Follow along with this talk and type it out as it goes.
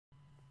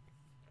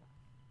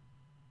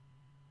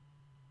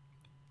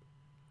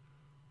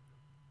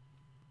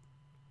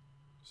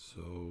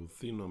So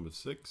theme number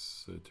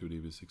 6,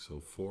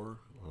 2DV604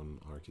 on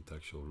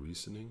architectural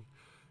reasoning.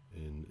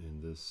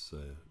 In this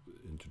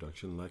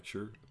introduction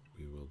lecture,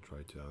 we will try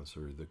to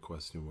answer the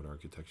question what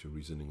architectural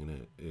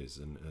reasoning is.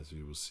 And as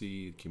you will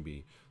see, it can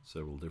be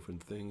several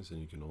different things,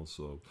 and you can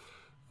also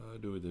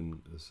do it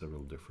in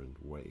several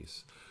different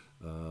ways.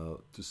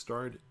 To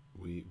start,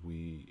 I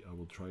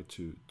will try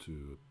to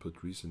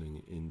put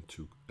reasoning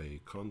into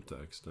a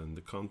context, and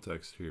the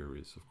context here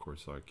is, of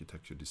course,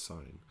 architecture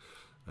design.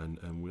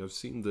 And we have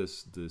seen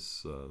this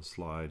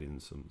slide in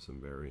some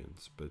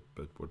variants, but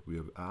what we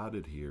have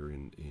added here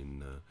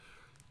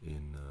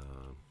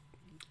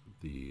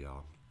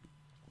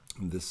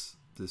this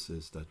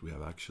is that we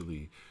have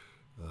actually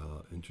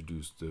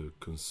introduced the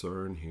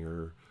concern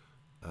here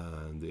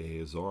and the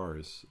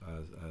ASRs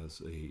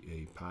as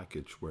a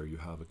package where you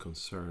have a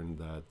concern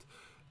that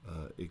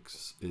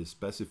is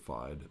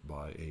specified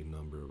by a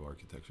number of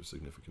architecture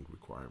significant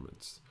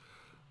requirements.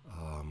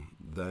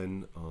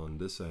 Then on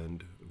this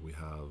end, we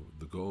have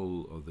the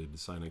goal of the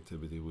design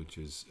activity, which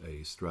is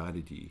a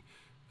strategy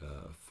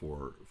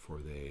for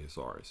the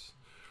ASRs.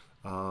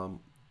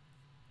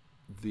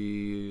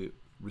 The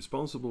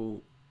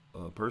responsible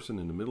person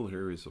in the middle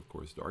here is, of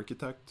course, the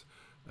architect.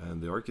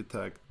 And the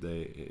architect,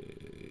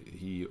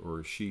 he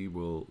or she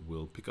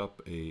will pick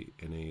up an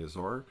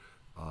ASR,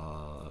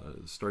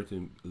 start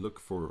to look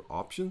for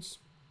options.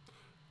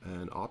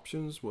 And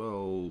options,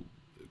 will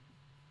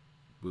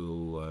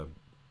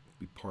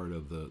be part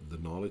of the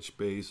knowledge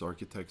base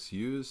architects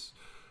use,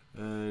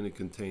 and it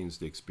contains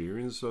the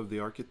experience of the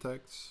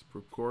architects,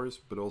 of course,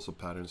 but also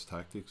patterns,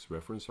 tactics,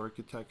 reference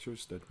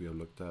architectures that we have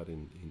looked at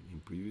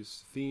in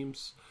previous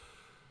themes,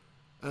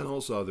 and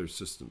also other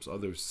systems,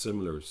 other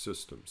similar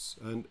systems.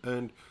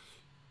 And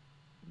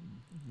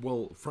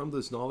well, from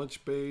this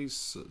knowledge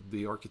base,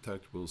 the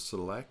architect will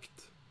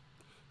select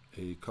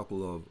a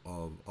couple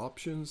of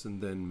options and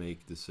then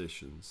make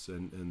decisions.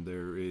 And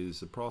there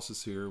is a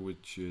process here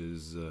which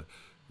is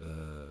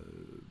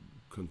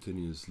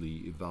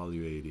continuously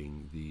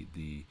evaluating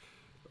the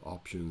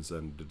options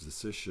and the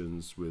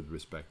decisions with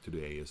respect to the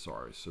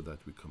ASRs so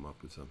that we come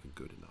up with something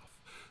good enough.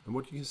 And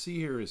what you can see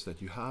here is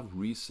that you have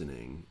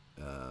reasoning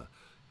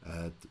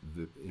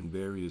in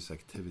various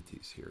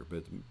activities here,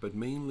 but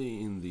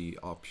mainly in the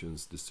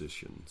options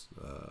decisions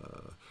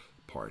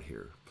part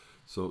here.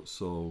 So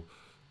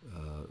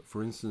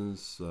for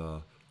instance,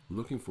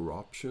 looking for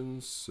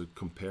options,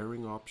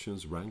 comparing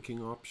options,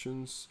 ranking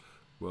options,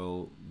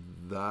 well,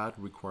 that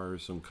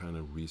requires some kind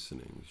of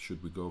reasoning.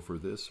 Should we go for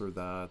this or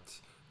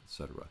that,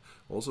 etc.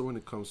 Also, when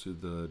it comes to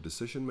the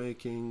decision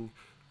making,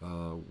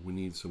 we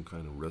need some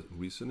kind of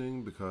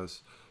reasoning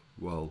because,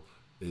 well,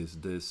 is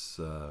this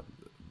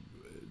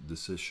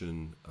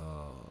decision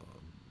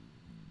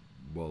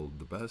well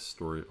the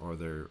best, or are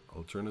there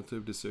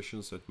alternative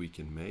decisions that we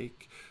can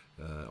make?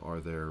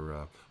 Are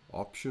there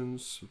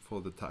options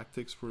for the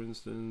tactics, for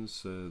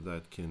instance,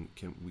 that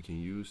we can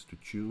use to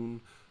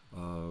tune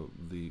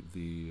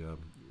the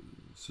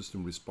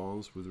system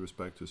response with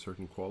respect to a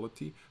certain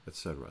quality,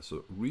 etc.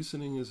 So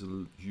reasoning is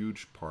a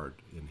huge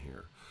part in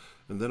here.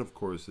 And then, of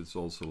course, it's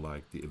also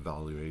like the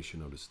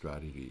evaluation of the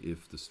strategy,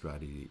 if the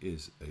strategy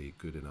is a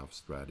good enough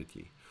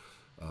strategy.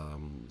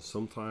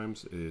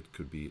 Sometimes it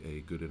could be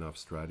a good enough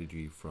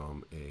strategy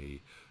from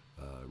a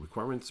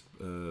requirements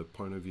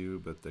point of view,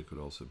 but there could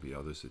also be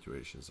other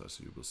situations, as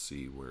you will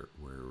see, where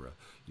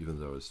even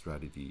though a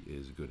strategy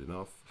is good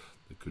enough,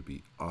 there could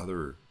be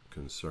other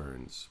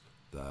concerns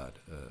that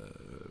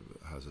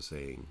has a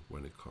saying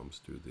when it comes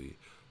to the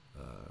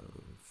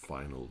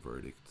final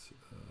verdict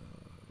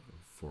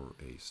for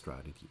a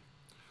strategy.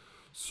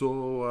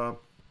 So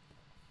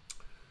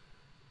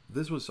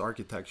this was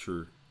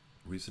architecture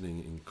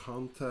reasoning in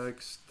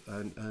context,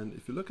 and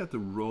if you look at the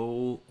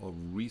role of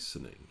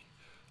reasoning,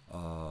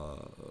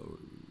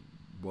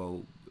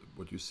 well,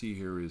 what you see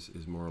here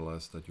is more or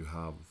less that you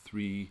have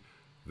three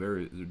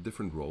very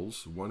different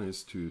roles. One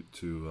is to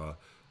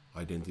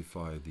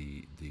identify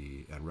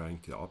and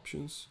rank the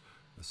options.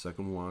 The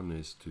second one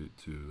is to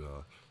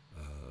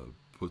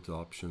put the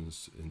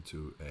options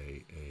into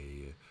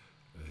a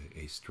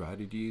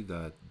strategy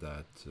that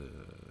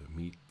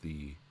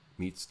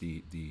meets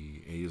the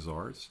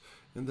ASRs,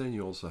 and then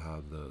you also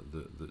have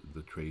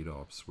the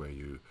trade-offs where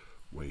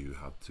you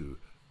have to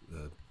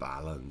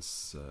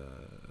balance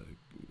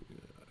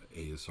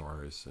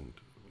ASRs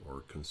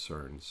or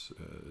concerns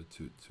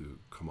to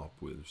come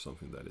up with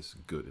something that is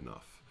good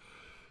enough.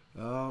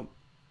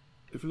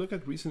 If you look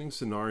at reasoning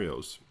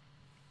scenarios,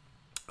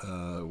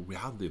 we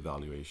have the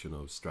evaluation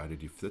of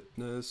strategy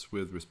fitness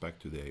with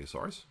respect to the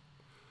ASRs.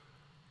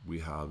 We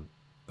have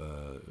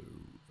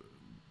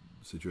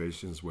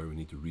situations where we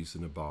need to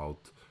reason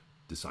about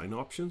design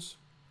options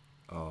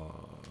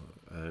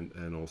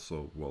and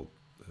also, well,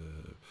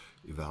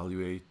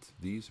 evaluate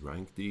these,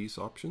 rank these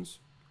options.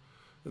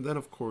 And then,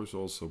 of course,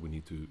 also we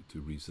need to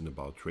reason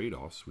about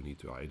trade-offs. We need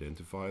to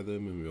identify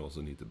them, and we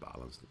also need to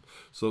balance them.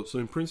 So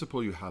in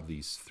principle, you have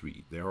these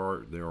three. There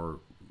are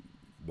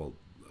well,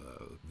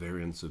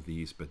 variants of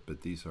these,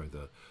 but these are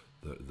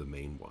the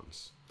main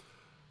ones.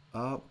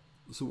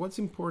 So what's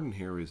important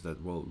here is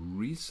that, well,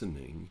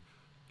 reasoning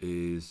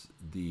is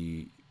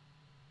the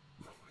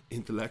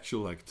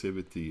intellectual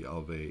activity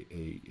of a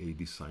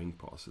design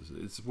process.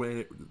 It's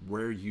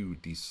where you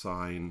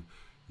design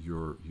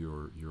your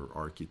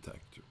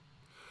architecture.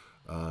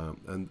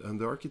 And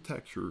the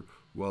architecture,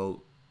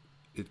 well,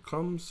 it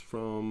comes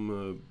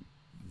from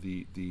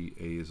the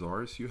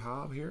ASRs you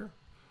have here,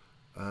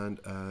 and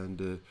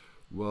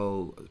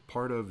well,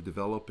 part of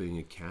developing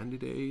a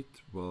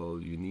candidate, well,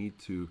 you need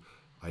to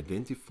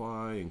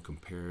identify and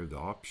compare the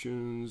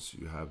options.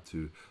 You have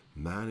to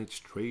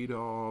manage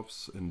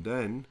trade-offs, and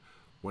then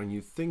when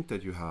you think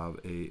that you have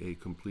a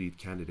complete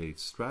candidate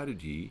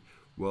strategy,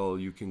 well,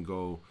 you can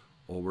go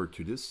over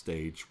to this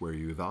stage where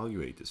you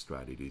evaluate the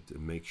strategy to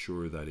make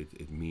sure that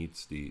it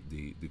meets the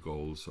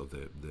goals of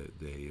the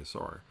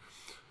ASR.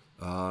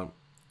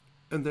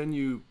 And then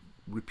you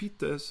repeat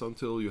this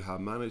until you have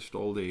managed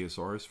all the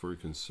ASRs for a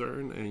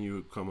concern, and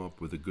you come up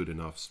with a good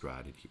enough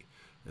strategy.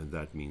 And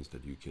that means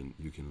that you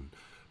can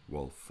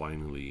well,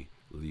 finally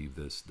leave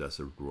this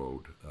desert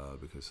road,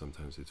 because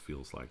sometimes it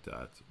feels like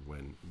that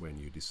when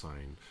you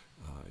design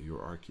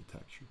your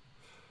architecture.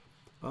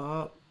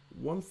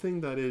 One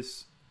thing that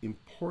is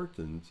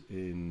important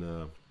in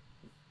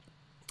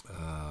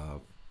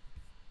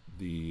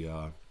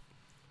the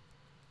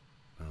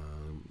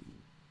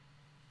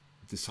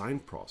design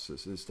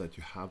process is that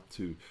you have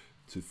to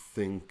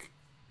think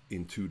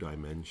in two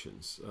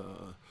dimensions.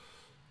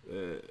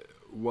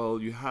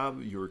 Well, you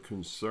have your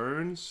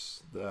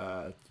concerns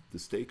that the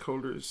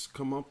stakeholders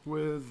come up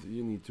with.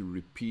 You need to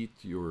repeat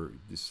your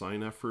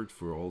design effort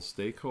for all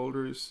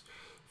stakeholders,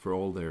 for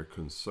all their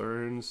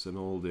concerns and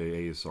all the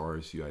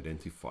ASRs you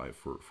identify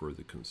for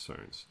the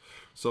concerns.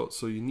 So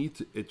you need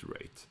to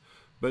iterate.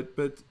 But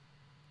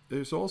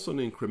there's also an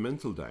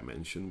incremental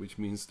dimension, which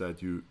means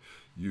that you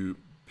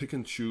pick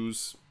and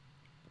choose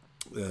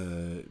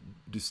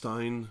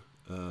design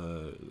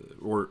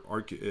or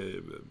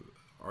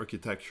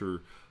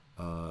architecture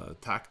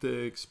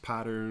tactics,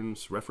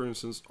 patterns,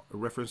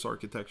 reference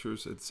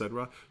architectures,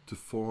 etc., to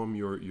form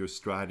your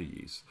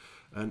strategies.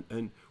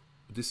 And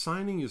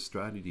designing your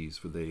strategies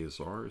for the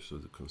ASRs, so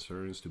the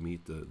concerns, to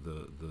meet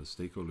the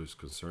stakeholders'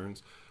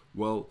 concerns,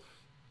 well,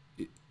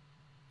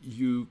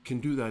 you can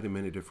do that in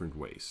many different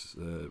ways.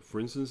 For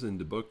instance, in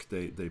the book,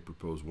 they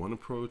propose one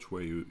approach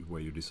where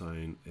you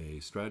design a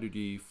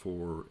strategy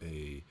for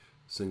a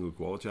single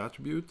quality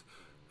attribute,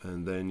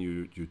 and then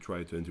you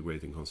try to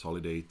integrate and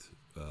consolidate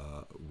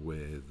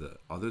with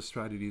other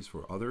strategies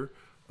for other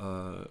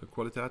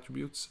quality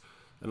attributes.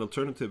 An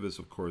alternative is,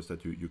 of course,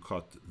 that you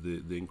cut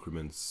the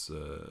increments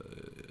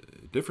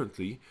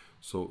differently,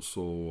 so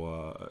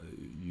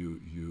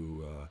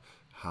you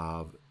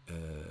have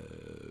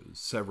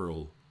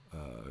several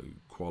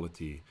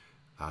quality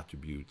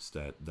attributes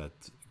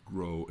that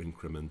grow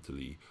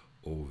incrementally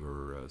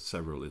over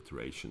several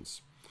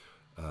iterations.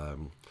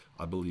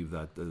 I believe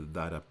that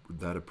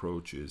that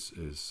approach is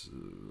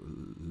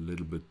a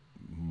little bit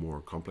more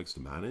complex to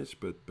manage,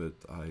 but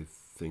I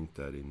think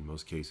that in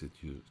most cases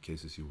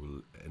you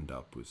will end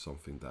up with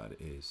something that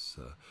is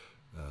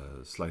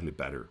slightly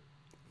better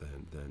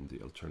than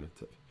the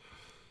alternative.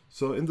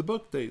 So in the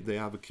book, they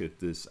advocate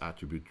this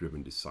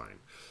attribute-driven design,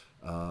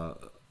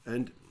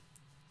 and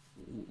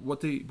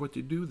what they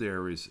do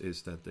there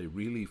is that they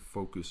really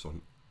focus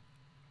on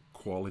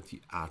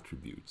quality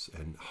attributes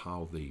and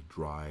how they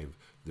drive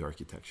the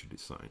architecture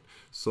design.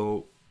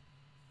 So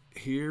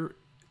here,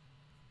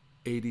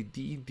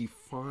 ADD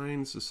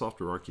defines a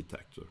software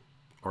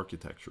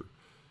architecture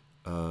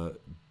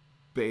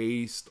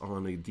based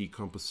on a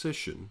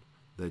decomposition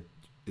that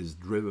is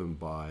driven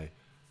by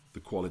the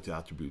quality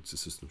attributes the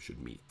system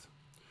should meet.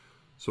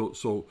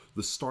 So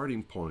the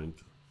starting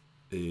point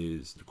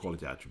is the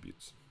quality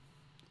attributes.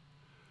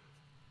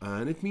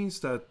 And it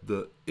means that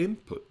the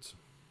input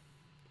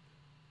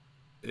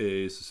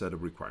is a set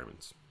of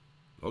requirements.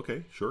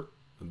 Okay, sure.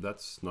 And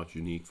that's not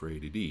unique for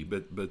ADD,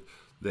 but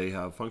they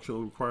have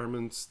functional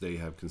requirements, they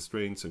have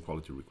constraints and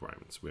quality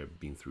requirements. We have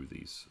been through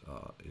these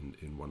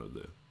in one of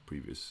the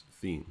previous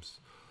themes.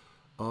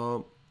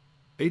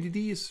 ADD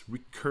is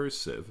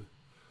recursive,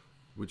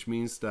 which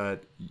means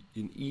that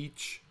in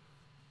each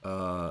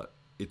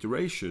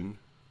iteration,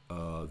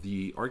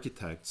 the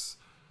architects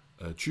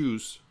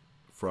choose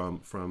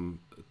from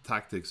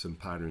tactics and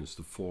patterns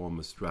to form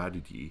a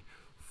strategy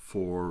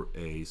for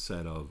a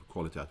set of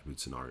quality attribute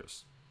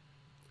scenarios.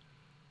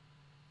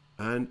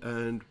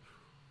 And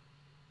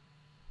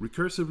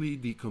recursively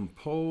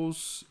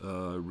decompose,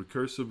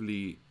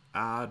 recursively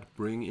add,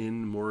 bring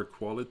in more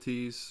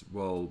qualities.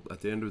 Well,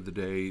 at the end of the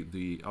day,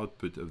 the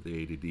output of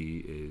the ADD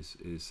is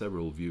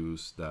several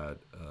views that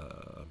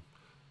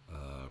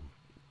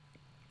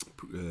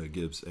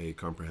gives a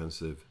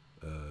comprehensive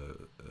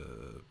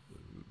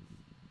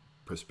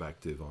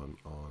perspective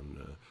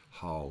on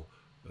how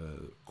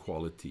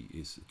quality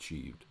is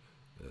achieved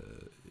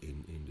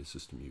in the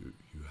system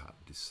you have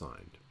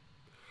designed.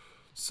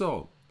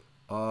 So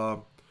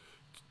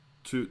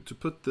to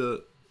put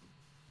the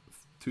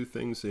two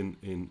things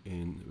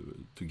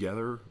in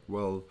together,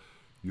 well,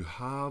 you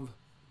have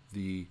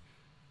the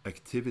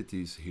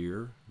activities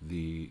here,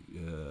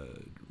 to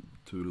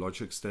a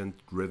large extent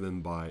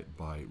driven by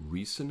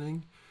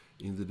reasoning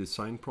in the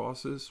design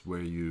process,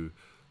 where you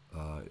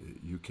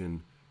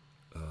can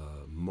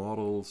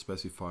model,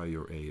 specify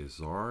your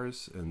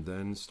ASRs, and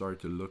then start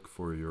to look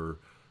for your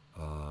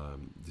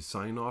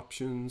design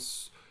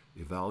options,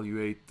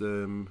 evaluate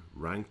them,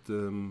 rank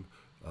them,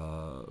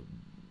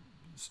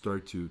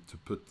 start to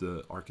put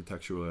the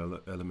architectural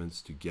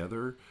elements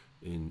together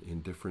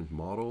in different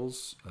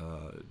models,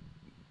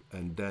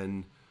 and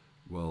then,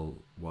 well,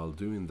 while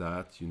doing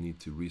that, you need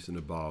to reason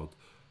about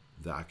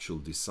the actual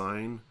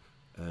design,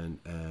 and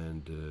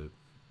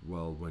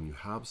well, when you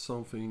have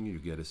something, you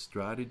get a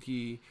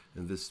strategy,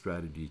 and this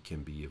strategy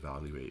can be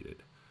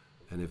evaluated.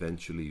 And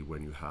eventually,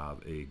 when you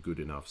have a good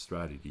enough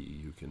strategy,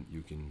 you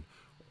can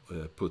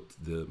put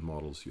the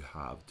models you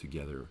have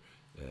together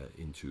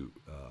into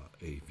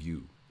a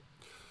view.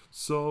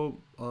 So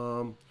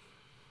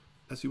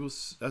as you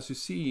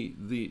see,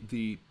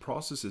 the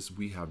processes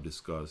we have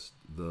discussed,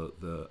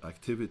 the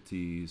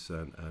activities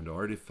and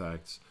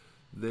artifacts,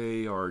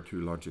 they are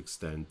to a large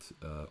extent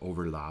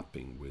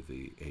overlapping with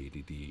the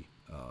ADD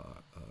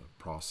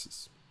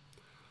process.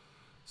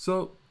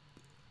 So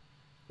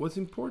what's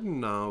important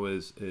now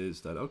is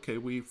that, okay,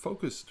 we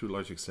focus to a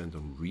large extent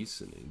on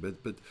reasoning,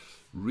 but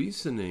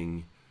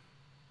reasoning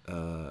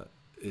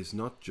is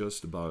not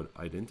just about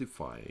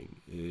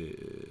identifying.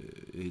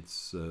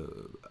 It's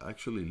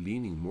actually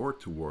leaning more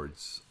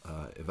towards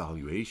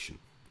evaluation.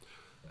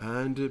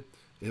 And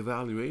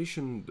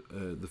evaluation,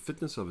 the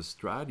fitness of a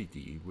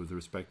strategy with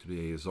respect to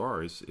the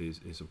ASRs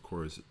is of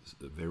course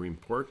very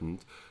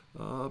important,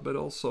 but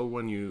also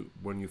when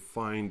you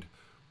find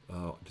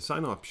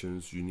design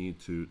options, you need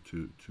to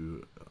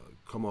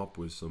come up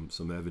with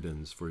some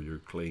evidence for your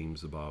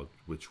claims about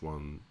which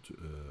one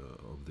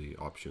of the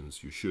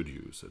options you should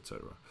use,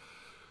 etc.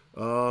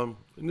 And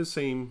the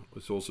same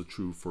is also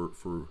true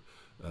for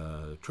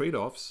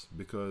trade-offs,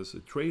 because a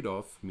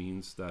trade-off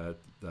means that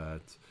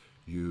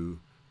you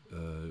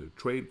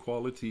trade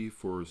quality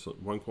for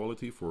one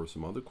quality for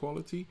some other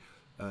quality,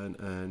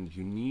 and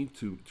you need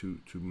to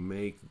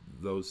make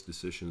those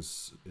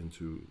decisions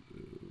into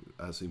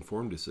as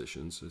informed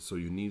decisions. So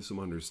you need some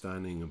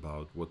understanding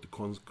about what the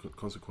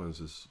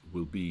consequences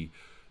will be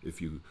if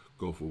you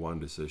go for one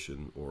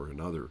decision or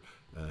another,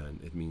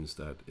 and it means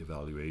that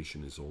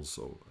evaluation is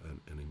also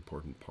an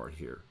important part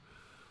here.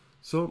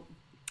 So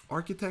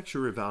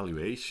architecture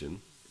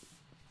evaluation,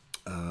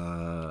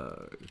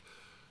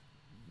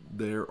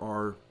 there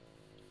are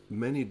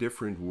many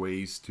different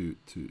ways to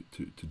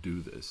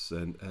do this,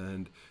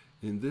 and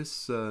in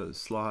this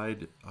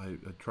slide I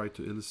try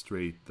to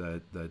illustrate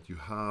that you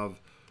have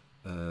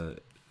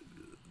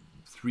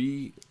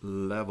 3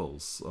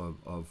 levels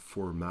of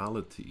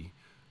formality,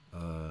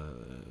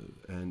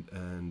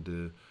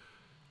 and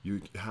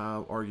you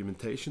have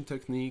argumentation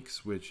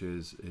techniques, which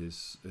is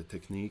a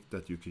technique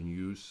that you can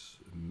use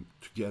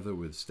together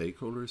with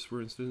stakeholders.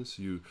 For instance,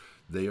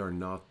 they are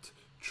not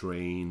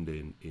trained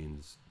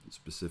in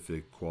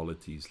specific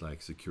qualities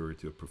like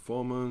security or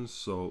performance,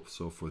 so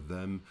for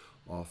them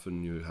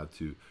often you have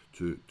to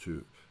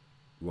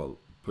well,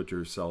 put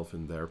yourself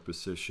in their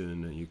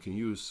position, and you can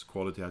use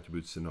quality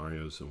attribute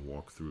scenarios and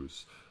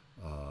walkthroughs.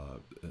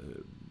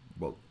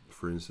 Well,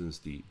 for instance,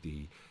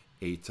 the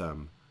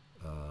ATAM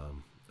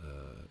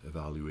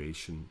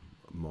evaluation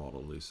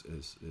model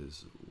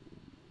is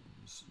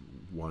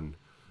one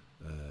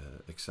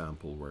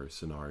example where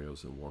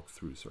scenarios and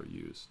walkthroughs are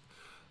used.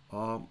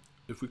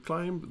 If we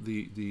climb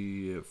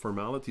the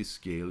formality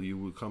scale, you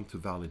will come to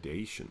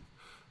validation.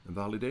 And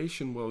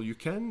validation, well, you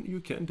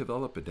can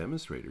develop a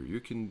demonstrator. You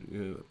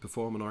can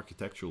perform an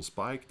architectural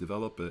spike,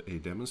 develop a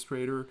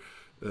demonstrator,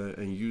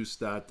 and use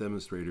that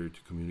demonstrator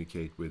to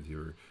communicate with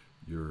your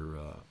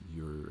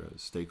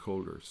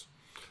stakeholders.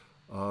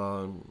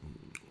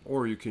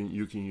 Or you can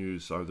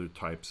use other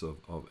types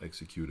of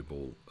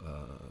executable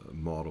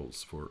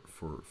models for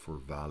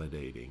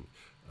validating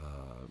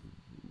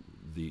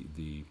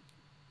the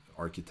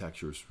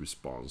architecture's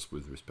response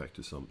with respect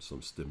to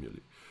some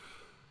stimuli.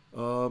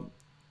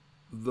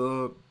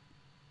 The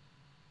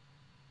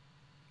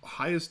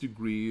highest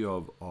degree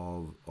of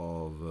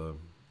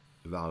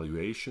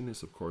evaluation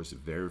is, of course,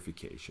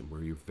 verification,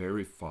 where you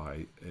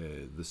verify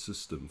the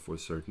system for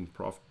certain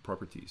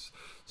properties.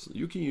 So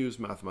you can use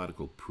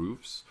mathematical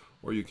proofs,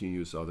 or you can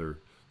use other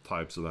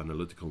types of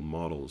analytical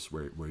models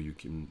where you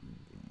can,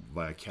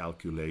 via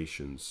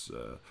calculations,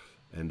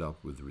 end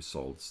up with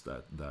results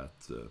that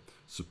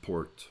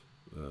support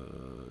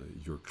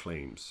your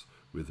claims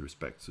with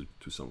respect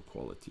to some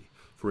quality.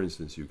 For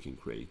instance, you can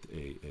create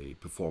a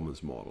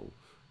performance model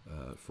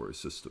for a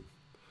system.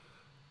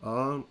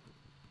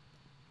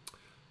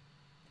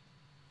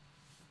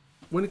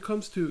 When it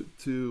comes to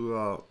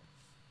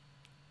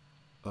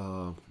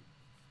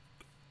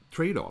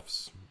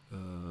trade-offs,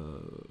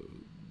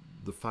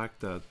 the fact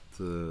that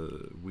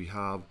we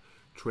have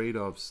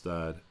trade-offs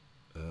that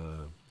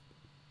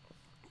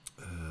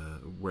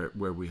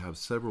where we have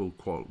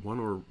one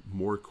or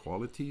more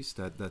qualities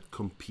that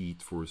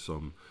compete for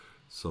some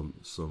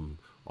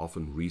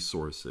often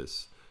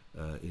resources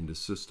in the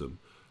system,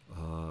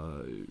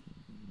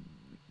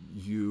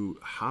 you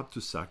have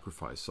to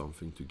sacrifice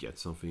something to get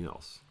something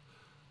else.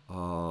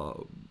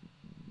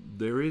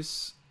 There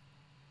is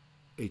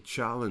a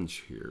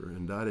challenge here,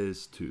 and that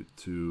is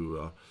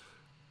to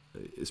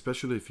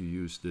especially if you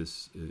use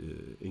this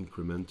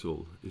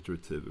incremental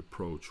iterative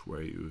approach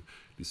where you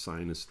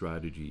design a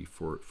strategy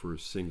for a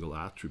single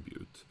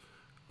attribute,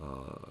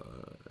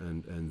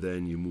 and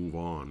then you move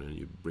on and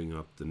you bring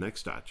up the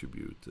next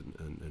attribute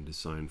and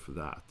design for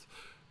that.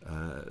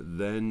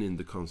 Then in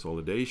the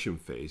consolidation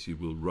phase you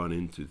will run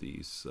into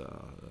these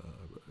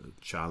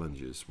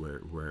challenges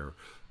where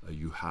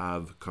you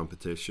have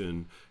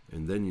competition,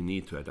 and then you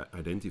need to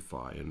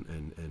identify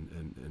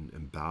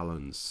and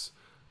balance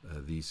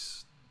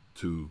these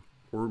two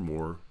or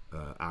more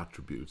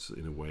attributes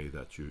in a way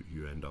that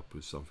you end up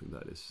with something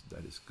that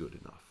is good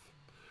enough.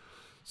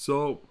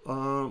 So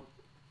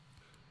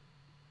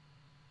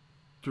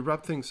to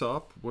wrap things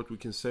up, what we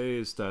can say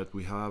is that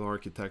we have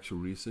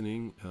architectural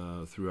reasoning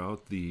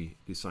throughout the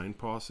design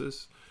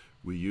process.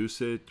 We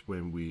use it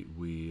when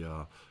we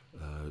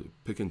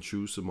pick and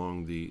choose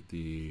among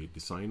the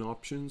design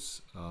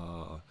options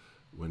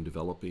when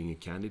developing a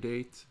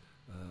candidate.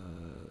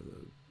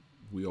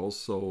 We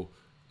also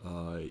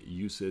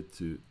use it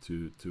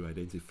to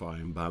identify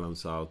and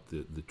balance out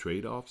the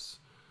trade-offs.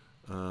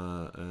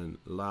 And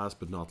last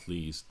but not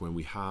least, when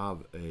we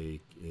have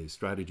a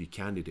strategy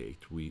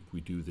candidate, we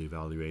do the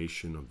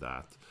evaluation of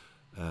that.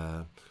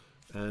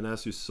 And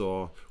as you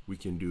saw, we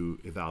can do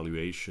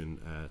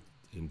evaluation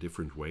in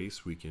different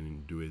ways. We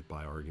can do it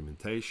by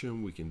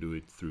argumentation, we can do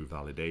it through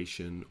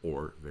validation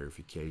or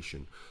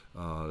verification.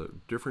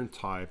 Different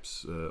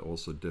types,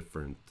 also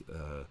different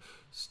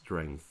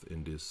strength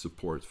in the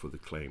support for the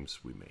claims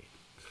we made.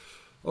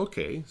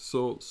 Okay,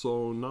 so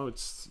now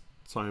it's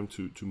time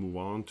to move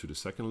on to the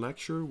second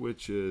lecture,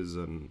 which is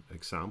an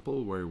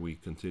example where we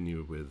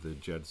continue with the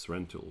JEDS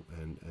rental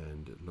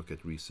and look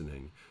at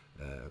reasoning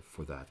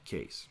for that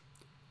case.